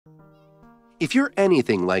If you're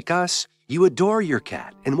anything like us, you adore your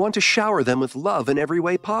cat and want to shower them with love in every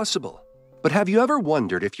way possible. But have you ever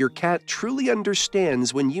wondered if your cat truly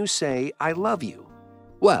understands when you say, "I love you"?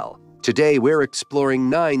 Well, today we're exploring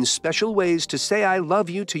 9 special ways to say "I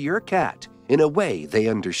love you" to your cat in a way they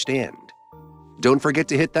understand. Don't forget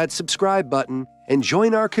to hit that subscribe button and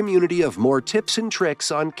join our community of more tips and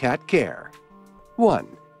tricks on cat care. 1.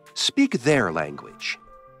 Speak their language.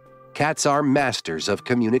 Cats are masters of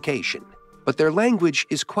communication, but their language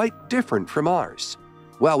is quite different from ours.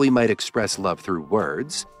 While we might express love through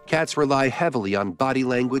words, cats rely heavily on body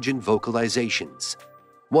language and vocalizations.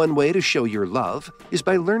 One way to show your love is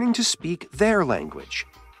by learning to speak their language.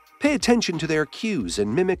 Pay attention to their cues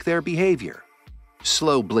and mimic their behavior.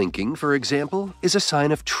 Slow blinking, for example, is a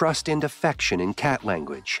sign of trust and affection in cat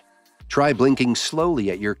language. Try blinking slowly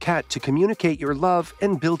at your cat to communicate your love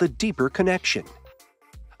and build a deeper connection.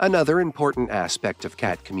 Another important aspect of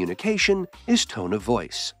cat communication is tone of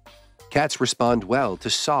voice. Cats respond well to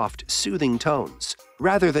soft, soothing tones,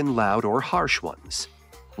 rather than loud or harsh ones.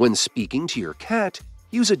 When speaking to your cat,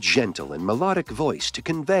 use a gentle and melodic voice to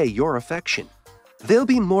convey your affection. They'll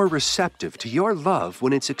be more receptive to your love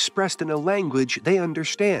when it's expressed in a language they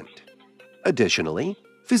understand. Additionally,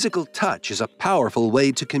 physical touch is a powerful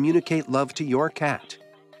way to communicate love to your cat.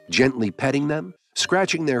 Gently petting them,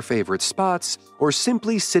 scratching their favorite spots, or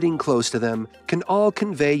simply sitting close to them can all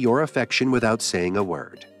convey your affection without saying a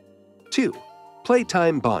word. 2.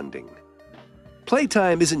 Playtime bonding.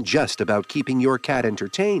 Playtime isn't just about keeping your cat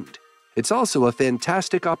entertained. It's also a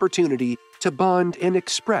fantastic opportunity to bond and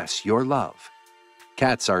express your love.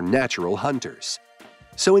 Cats are natural hunters,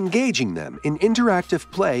 so engaging them in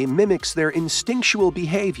interactive play mimics their instinctual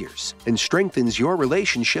behaviors and strengthens your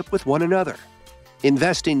relationship with one another.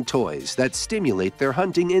 Invest in toys that stimulate their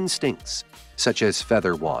hunting instincts, such as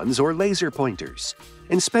feather wands or laser pointers,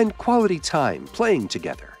 and spend quality time playing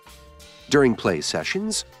together. During play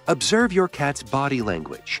sessions, observe your cat's body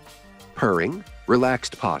language. Purring,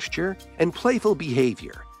 relaxed posture, and playful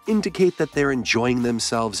behavior indicate that they're enjoying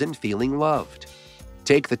themselves and feeling loved.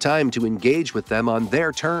 Take the time to engage with them on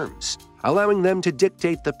their terms, allowing them to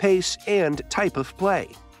dictate the pace and type of play.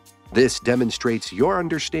 This demonstrates your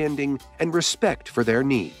understanding and respect for their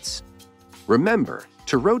needs. Remember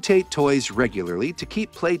to rotate toys regularly to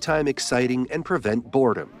keep playtime exciting and prevent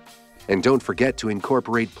boredom. And don't forget to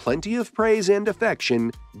incorporate plenty of praise and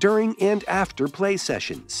affection during and after play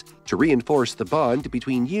sessions to reinforce the bond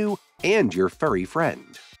between you and your furry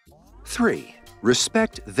friend. 3.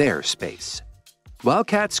 Respect their space. While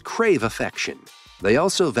cats crave affection, they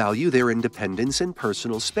also value their independence and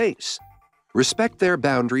personal space. Respect their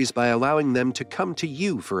boundaries by allowing them to come to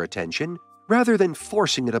you for attention rather than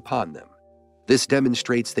forcing it upon them. This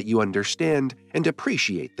demonstrates that you understand and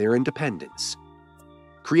appreciate their independence.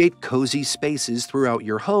 Create cozy spaces throughout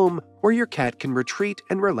your home where your cat can retreat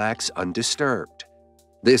and relax undisturbed.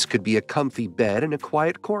 This could be a comfy bed in a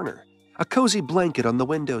quiet corner, a cozy blanket on the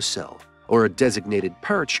windowsill, or a designated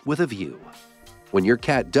perch with a view. When your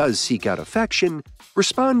cat does seek out affection,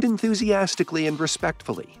 respond enthusiastically and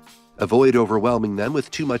respectfully. Avoid overwhelming them with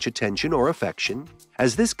too much attention or affection,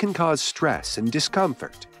 as this can cause stress and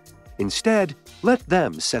discomfort. Instead, let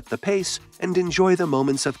them set the pace and enjoy the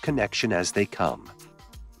moments of connection as they come.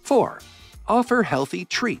 4. Offer healthy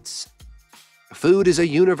treats. Food is a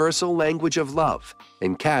universal language of love,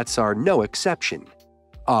 and cats are no exception.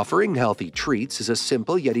 Offering healthy treats is a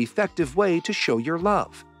simple yet effective way to show your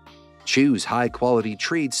love. Choose high-quality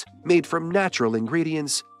treats made from natural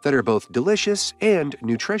ingredients that are both delicious and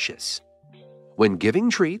nutritious. When giving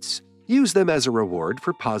treats, use them as a reward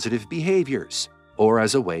for positive behaviors or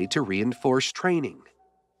as a way to reinforce training.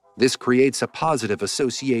 This creates a positive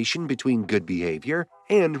association between good behavior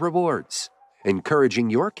and rewards, encouraging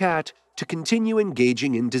your cat to continue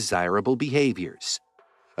engaging in desirable behaviors.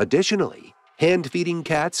 Additionally, hand-feeding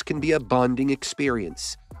cats can be a bonding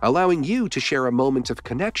experience, allowing you to share a moment of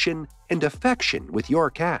connection and affection with your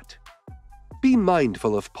cat. Be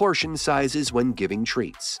mindful of portion sizes when giving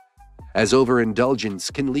treats, as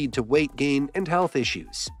overindulgence can lead to weight gain and health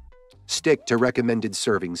issues. Stick to recommended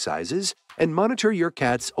serving sizes and monitor your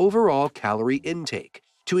cat's overall calorie intake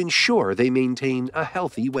to ensure they maintain a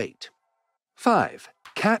healthy weight. 5.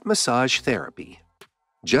 Cat massage therapy.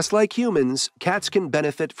 Just like humans, cats can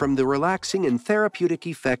benefit from the relaxing and therapeutic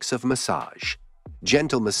effects of massage.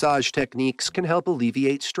 Gentle massage techniques can help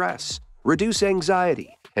alleviate stress, reduce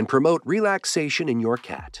anxiety, and promote relaxation in your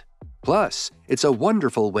cat. Plus, it's a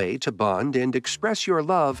wonderful way to bond and express your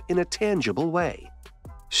love in a tangible way.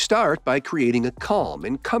 Start by creating a calm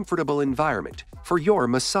and comfortable environment for your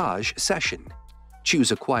massage session.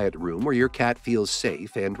 Choose a quiet room where your cat feels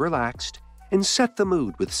safe and relaxed, and set the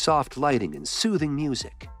mood with soft lighting and soothing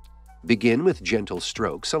music. Begin with gentle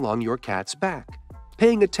strokes along your cat's back,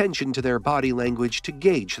 paying attention to their body language to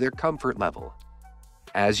gauge their comfort level.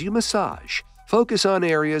 As you massage, focus on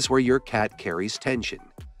areas where your cat carries tension,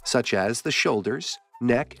 such as the shoulders,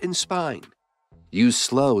 neck, and spine. Use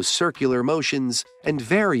slow circular motions and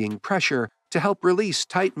varying pressure to help release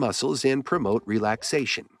tight muscles and promote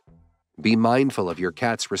relaxation. Be mindful of your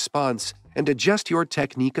cat's response and adjust your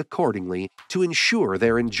technique accordingly to ensure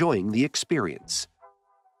they're enjoying the experience.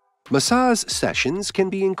 Massage sessions can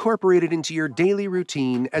be incorporated into your daily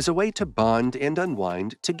routine as a way to bond and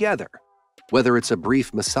unwind together. Whether it's a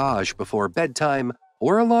brief massage before bedtime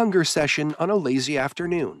or a longer session on a lazy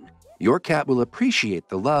afternoon, your cat will appreciate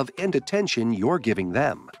the love and attention you're giving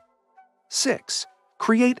them. 6.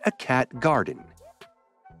 Create a cat garden.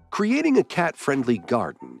 Creating a cat-friendly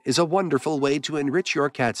garden is a wonderful way to enrich your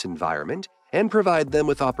cat's environment and provide them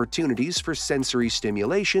with opportunities for sensory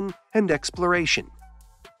stimulation and exploration.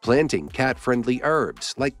 Planting cat-friendly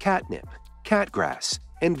herbs like catnip, catgrass,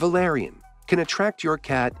 and valerian can attract your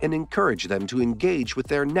cat and encourage them to engage with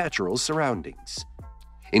their natural surroundings.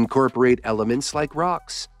 Incorporate elements like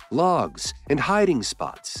rocks, logs, and hiding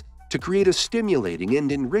spots to create a stimulating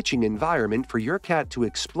and enriching environment for your cat to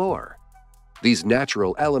explore. These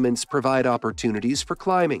natural elements provide opportunities for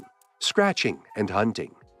climbing, scratching, and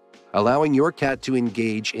hunting, allowing your cat to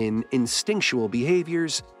engage in instinctual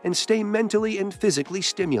behaviors and stay mentally and physically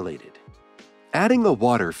stimulated. Adding a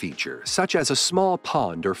water feature, such as a small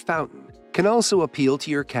pond or fountain, can also appeal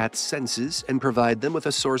to your cat's senses and provide them with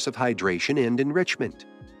a source of hydration and enrichment.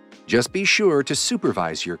 Just be sure to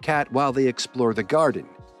supervise your cat while they explore the garden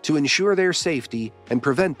to ensure their safety and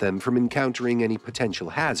prevent them from encountering any potential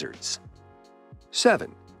hazards.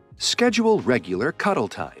 7. Schedule regular cuddle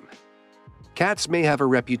time. Cats may have a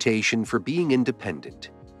reputation for being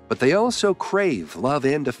independent, but they also crave love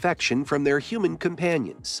and affection from their human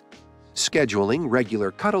companions. Scheduling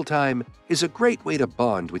regular cuddle time is a great way to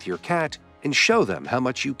bond with your cat and show them how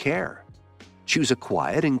much you care. Choose a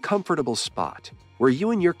quiet and comfortable spot where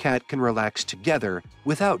you and your cat can relax together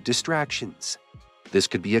without distractions. This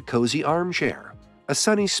could be a cozy armchair, a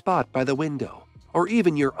sunny spot by the window, or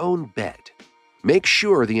even your own bed. Make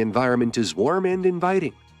sure the environment is warm and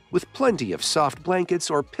inviting, with plenty of soft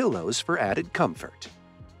blankets or pillows for added comfort.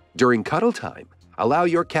 During cuddle time, allow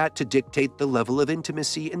your cat to dictate the level of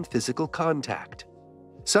intimacy and physical contact.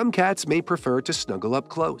 Some cats may prefer to snuggle up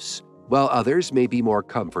close, while others may be more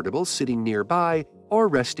comfortable sitting nearby or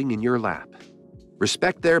resting in your lap.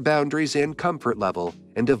 Respect their boundaries and comfort level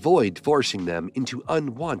and avoid forcing them into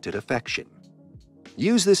unwanted affection.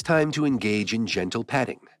 Use this time to engage in gentle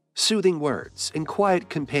petting, soothing words, and quiet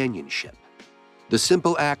companionship. The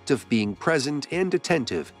simple act of being present and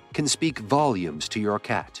attentive can speak volumes to your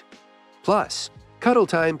cat. Plus, cuddle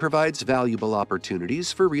time provides valuable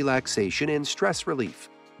opportunities for relaxation and stress relief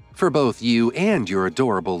for both you and your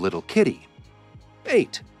adorable little kitty.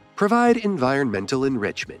 8. Provide environmental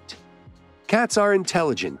enrichment. Cats are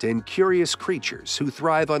intelligent and curious creatures who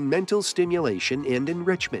thrive on mental stimulation and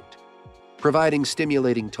enrichment. Providing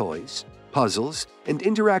stimulating toys, puzzles, and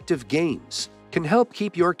interactive games can help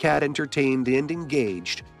keep your cat entertained and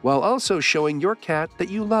engaged while also showing your cat that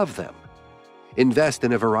you love them. Invest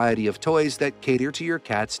in a variety of toys that cater to your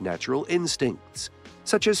cat's natural instincts,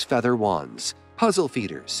 such as feather wands, puzzle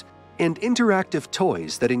feeders, and interactive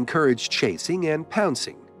toys that encourage chasing and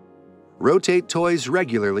pouncing. Rotate toys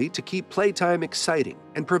regularly to keep playtime exciting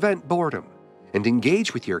and prevent boredom, and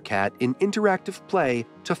engage with your cat in interactive play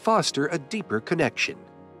to foster a deeper connection.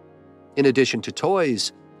 In addition to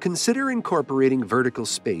toys, consider incorporating vertical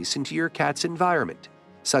space into your cat's environment,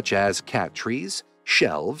 such as cat trees,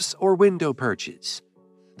 shelves, or window perches.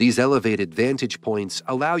 These elevated vantage points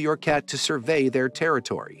allow your cat to survey their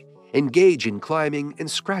territory, engage in climbing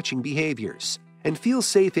and scratching behaviors, and feel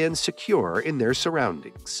safe and secure in their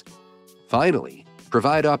surroundings. Finally,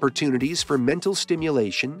 provide opportunities for mental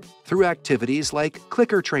stimulation through activities like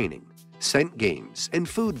clicker training, scent games, and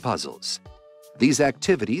food puzzles. These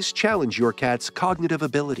activities challenge your cat's cognitive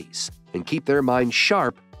abilities and keep their mind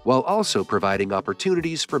sharp while also providing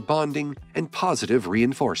opportunities for bonding and positive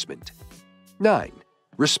reinforcement. 9.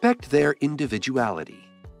 Respect their individuality.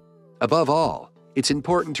 Above all, it's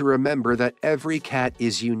important to remember that every cat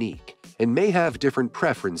is unique and may have different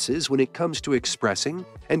preferences when it comes to expressing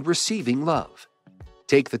and receiving love.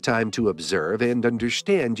 Take the time to observe and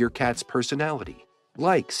understand your cat's personality,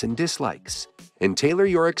 likes and dislikes, and tailor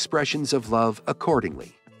your expressions of love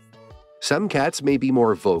accordingly. Some cats may be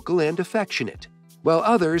more vocal and affectionate, while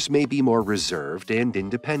others may be more reserved and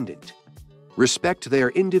independent. Respect their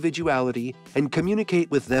individuality and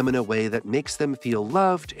communicate with them in a way that makes them feel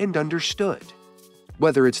loved and understood.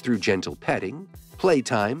 Whether it's through gentle petting,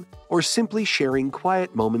 playtime, or simply sharing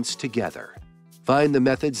quiet moments together. Find the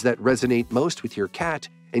methods that resonate most with your cat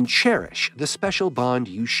and cherish the special bond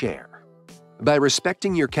you share. By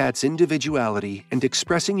respecting your cat's individuality and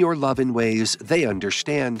expressing your love in ways they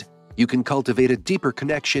understand, you can cultivate a deeper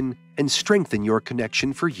connection and strengthen your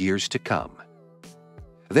connection for years to come.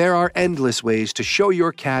 There are endless ways to show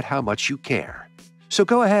your cat how much you care. So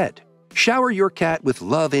go ahead, shower your cat with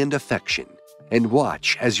love and affection, and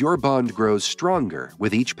watch as your bond grows stronger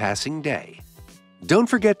with each passing day. Don't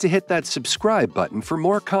forget to hit that subscribe button for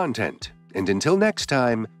more content. And until next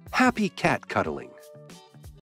time, happy cat cuddling.